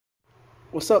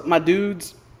What's up, my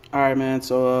dudes? All right, man.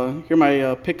 So here are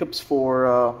my pickups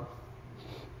for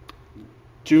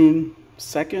June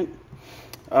 2nd.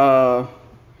 We're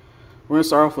gonna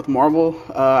start off with Marvel.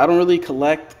 I don't really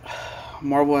collect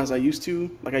Marvel as I used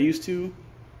to,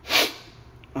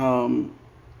 Um,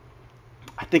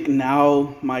 I think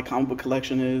now my comic book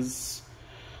collection is,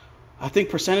 I think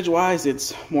percentage-wise,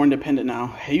 it's more independent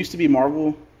now. It used to be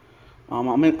Marvel.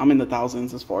 I'm in the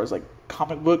thousands as far as like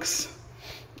comic books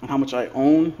and how much I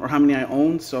own or how many I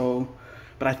own. So,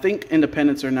 but I think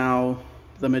independents are now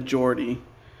the majority.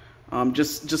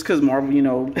 Just because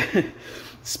Marvel,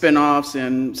 spin-offs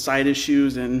and side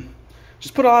issues and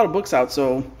just put a lot of books out.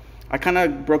 So I kind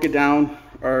of broke it down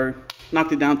or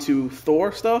knocked it down to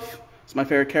Thor stuff. It's my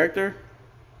favorite character.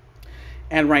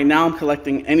 And right now I'm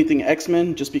collecting anything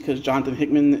X-Men just because Jonathan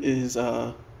Hickman is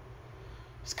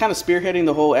he's kind of spearheading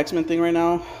the whole X-Men thing right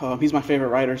now. He's my favorite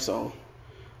writer, so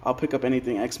I'll pick up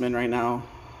anything X-Men right now.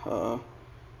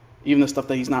 Even the stuff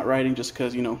that he's not writing just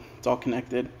because, it's all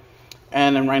connected.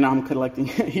 And then right now I'm collecting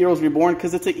Heroes Reborn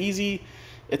because it's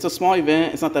a small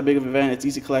event. It's not that big of an event. It's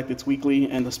easy to collect. It's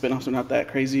weekly, and the spin-offs are not that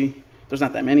crazy. There's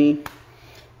not that many.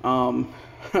 But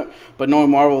knowing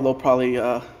Marvel, they'll probably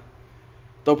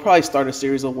start a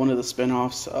series of one of the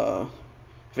spin-offs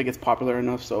if it gets popular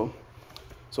enough. So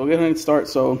we'll go ahead and start.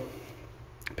 So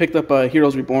picked up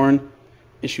Heroes Reborn,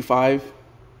 issue 5.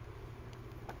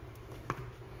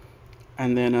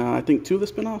 And then I think 2 of the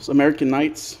spin-offs, American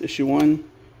Knights, issue 1,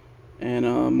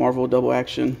 and Marvel Double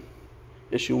Action,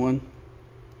 issue 1.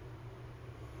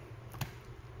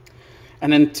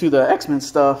 And then to the X-Men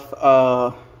stuff,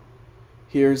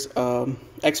 here's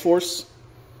X-Force,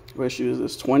 what issue is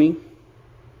this, 20?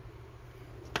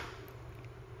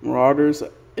 Marauders,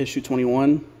 issue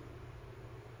 21.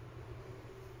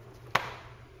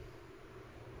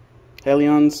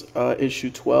 Hellions,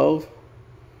 issue 12.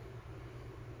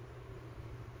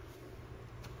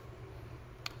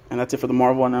 And that's it for the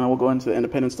Marvel, and then we'll go into the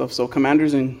independent stuff. So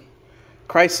Commanders in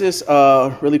Crisis,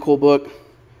 really cool book.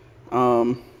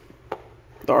 The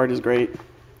art is great.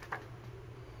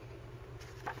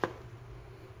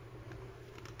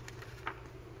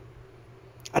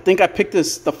 I think I picked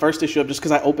the first issue up just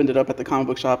because I opened it up at the comic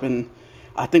book shop, and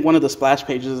I think one of the splash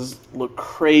pages looked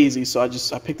crazy, so I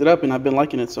picked it up, and I've been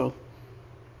liking it. So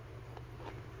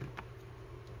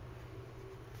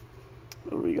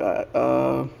what do we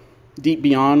got? Deep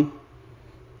Beyond,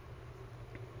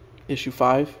 issue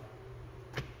 5.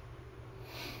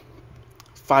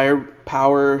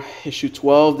 Firepower, issue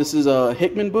 12. This is a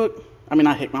Hickman book. I mean,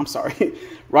 not Hickman, I'm sorry.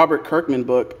 Robert Kirkman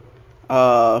book.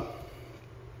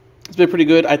 It's been pretty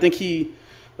good. I think the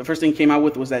first thing he came out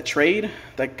with was that trade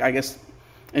that I guess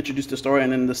introduced the story,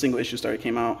 and then the single issue started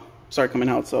coming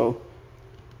out. So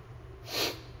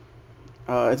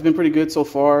it's been pretty good so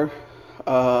far.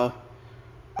 I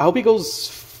hope he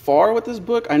goes far with this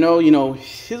book. I know,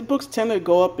 his books tend to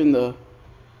go up in the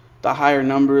higher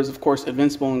numbers. Of course,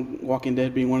 Invincible and Walking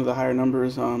Dead being one of the higher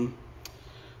numbers. I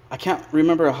can't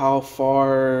remember how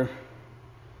far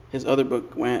his other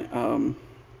book went. I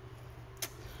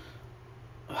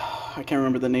can't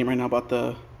remember the name right now about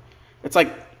it's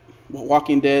like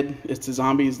Walking Dead is to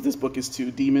zombies. This book is to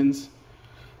demons.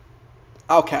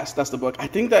 Outcast, that's the book. I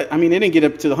think that, it didn't get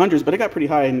up to the hundreds, but it got pretty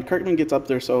high, and Kirkman gets up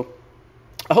there, so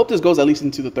I hope this goes at least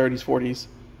into the 30s, 40s.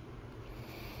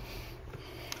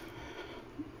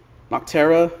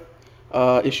 Noctera,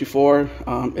 issue 4.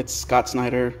 It's Scott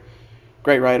Snyder,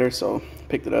 great writer, so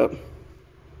picked it up.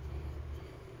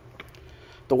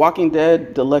 The Walking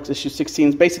Dead Deluxe issue 16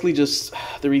 is basically just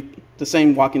the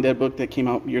same Walking Dead book that came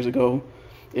out years ago,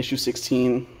 issue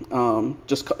 16,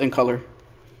 just in color.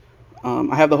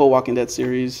 I have the whole Walking Dead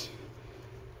series,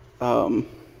 but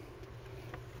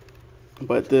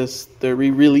they're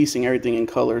re-releasing everything in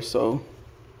color, so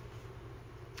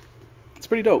it's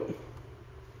pretty dope.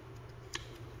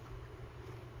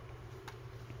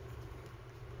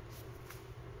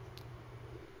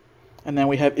 And then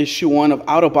we have issue 1 of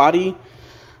Out of Body.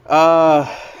 I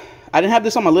didn't have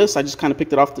this on my list. I just kind of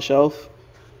picked it off the shelf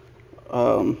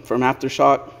from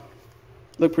Aftershock.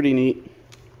 Looked pretty neat.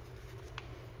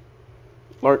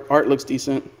 Art looks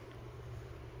decent.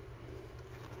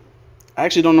 I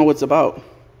actually don't know what it's about,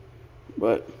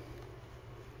 but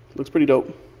looks pretty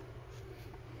dope.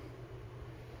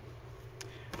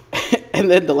 And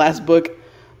then the last book,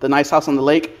 The Nice House on the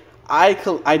Lake.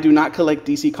 I do not collect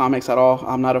DC Comics at all.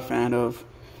 I'm not a fan of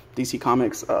DC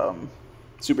Comics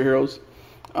superheroes.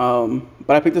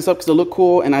 But I picked this up because it looked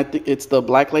cool, and I think it's the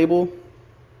Black Label.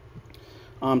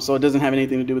 So it doesn't have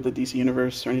anything to do with the DC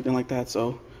universe or anything like that.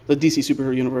 So the DC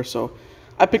superhero universe. So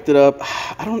I picked it up.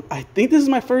 I think this is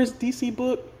my first DC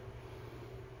book.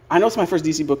 I know it's my first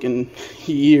DC book in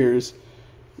years,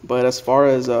 but as far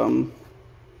as I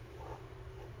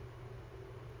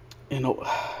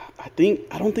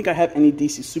don't think I have any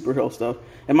DC superhero stuff.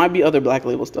 It might be other Black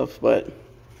Label stuff, but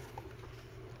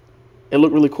it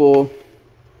looked really cool.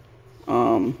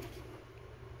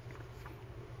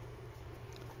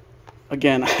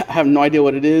 Again, I have no idea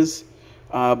what it is,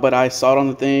 but I saw it on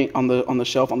the thing on the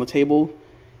shelf on the table,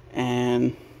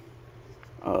 and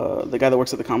the guy that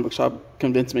works at the comic book shop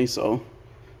convinced me. So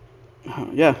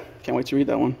yeah, can't wait to read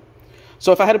that one.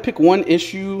 So if I had to pick one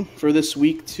issue for this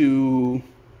week to,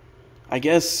 I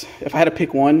guess if I had to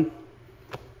pick one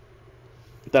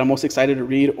that I'm most excited to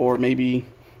read, or maybe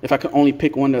if I could only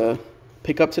pick one to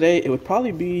pick up today, it would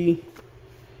probably be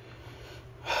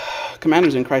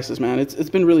Commanders in Crisis, man. It's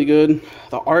been really good.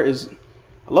 The art is,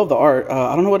 I love the art.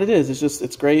 I don't know what it is.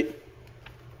 It's great.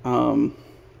 But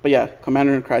yeah,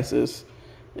 Commander in Crisis.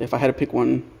 If I had to pick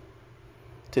one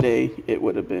today, it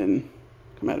would have been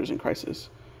Commanders in Crisis.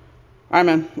 All right,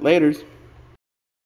 man. Laters.